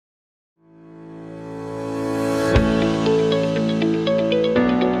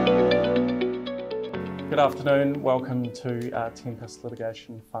Good afternoon, welcome to Tempest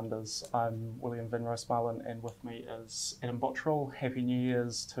Litigation Funders. I'm William Van Roosmalen and with me is Adam Bottrell. Happy New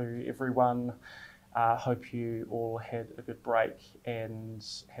Year's to everyone. Hope you all had a good break and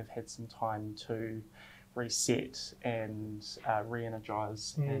have had some time to reset and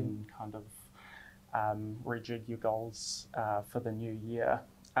re-energise and kind of rejig your goals for the new year.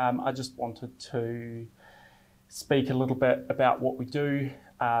 I just wanted to speak a little bit about what we do.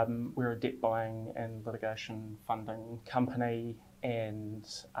 We're a debt buying and litigation funding company, and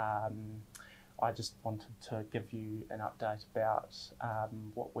I just wanted to give you an update about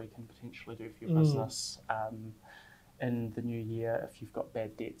what we can potentially do for your business in the new year if you've got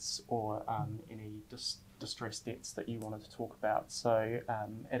bad debts or any distressed debts that you wanted to talk about. So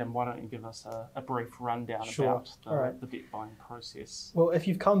Adam, why don't you give us a brief rundown about the debt buying process? Well, if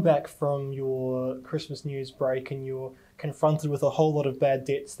you've come back from your Christmas New Year's break and you're confronted with a whole lot of bad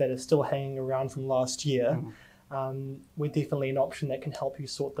debts that are still hanging around from last year, we're definitely an option that can help you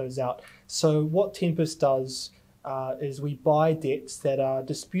sort those out. So what Tempest does is we buy debts that are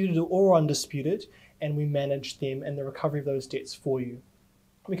disputed or undisputed, and we manage them and the recovery of those debts for you.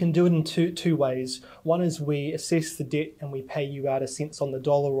 We can do it in two ways. One is we assess the debt and we pay you out a cents on the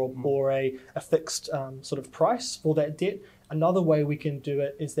dollar or a fixed sort of price for that debt. Another way we can do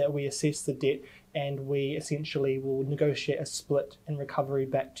it is that we assess the debt and we essentially will negotiate a split and recovery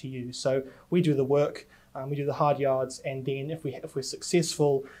back to you. So we do the work, we do the hard yards, and then if we're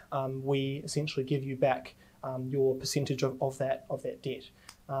successful, we essentially give you back your percentage of that debt.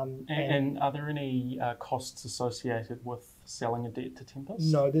 And are there any costs associated with selling a debt to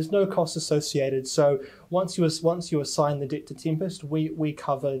Tempest? No, there's no cost associated. So once you assign the debt to Tempest, we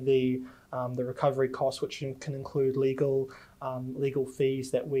cover the recovery costs, which can include legal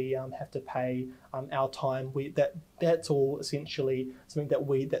fees that we have to pay, our time. That's all essentially something that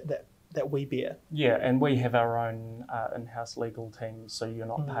we bear. Yeah, and we have our own in-house legal team, so you're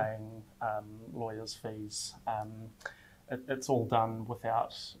not paying lawyers' fees. It's all done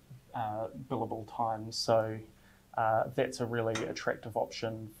without billable time, so that's a really attractive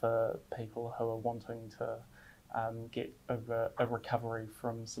option for people who are wanting to get a recovery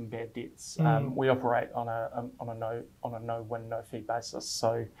from some bad debts. We operate on a no-win, no-fee basis,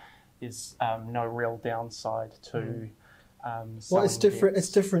 so there's no real downside to. Well, it's different. Debts.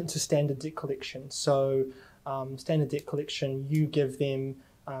 It's different to standard debt collection. So, standard debt collection, you give them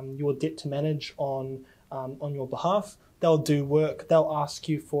your debt to manage on your behalf. They'll do work. They'll ask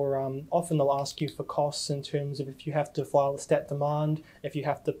you for often they'll ask you for costs in terms of if you have to file a stat demand, if you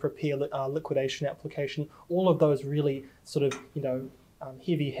have to prepare a liquidation application. All of those really sort of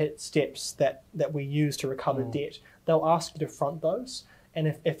heavy hit steps that we use to recover debt. They'll ask you to front those,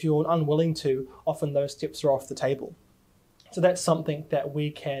 and if you're unwilling to, often those steps are off the table. So that's something that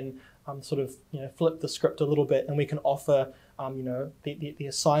we can sort of flip the script a little bit, and we can offer the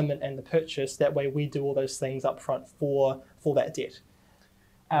assignment and the purchase. That way we do all those things up front for that debt.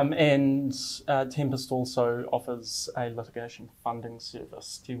 And Tempest also offers a litigation funding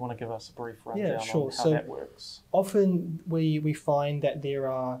service. Do you want to give us a brief rundown on how that works? Often we find that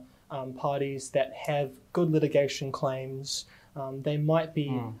there are parties that have good litigation claims. They might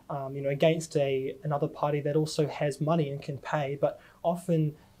be against another party that also has money and can pay, but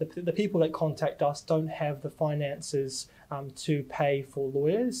often the people that contact us don't have the finances to pay for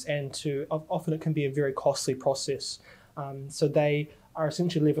lawyers, and often it can be a very costly process. So they are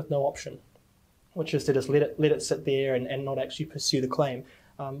essentially left with no option, which is to just let it sit there and not actually pursue the claim.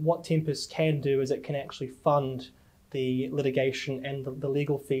 What Tempest can do is it can actually fund the litigation and the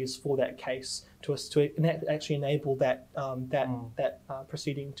legal fees for that case to actually enable that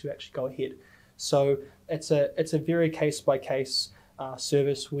proceeding to actually go ahead. So it's a very case by case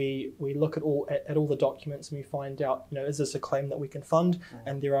service. We look at all the documents and we find out is this a claim that we can fund,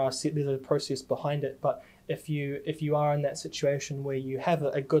 and there's a process behind it. But if you are in that situation where you have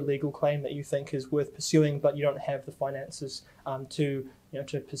a good legal claim that you think is worth pursuing, but you don't have the finances to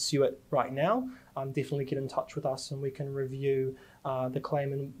pursue it right now, definitely get in touch with us and we can review the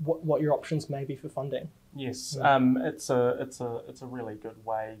claim and what your options may be for funding. Yes, it's a really good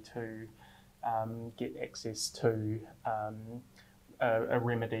way to get access to a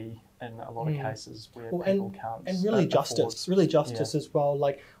remedy in a lot of cases where people can't. And really justice as well.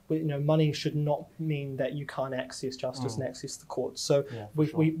 Like money should not mean that you can't access justice and access the courts. So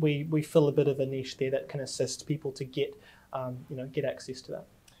we fill a bit of a niche there that can assist people to get access to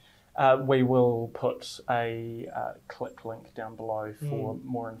that. We will put a click link down below for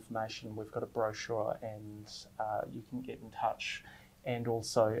more information. We've got a brochure and you can get in touch. And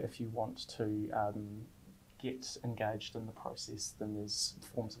also if you want to get engaged in the process, then there's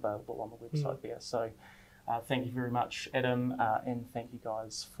forms available on the website there. So Thank you very much, Adam, and thank you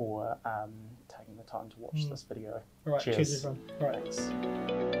guys for taking the time to watch this video. All right, cheers everyone. All right.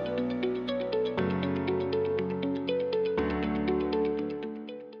 Thanks.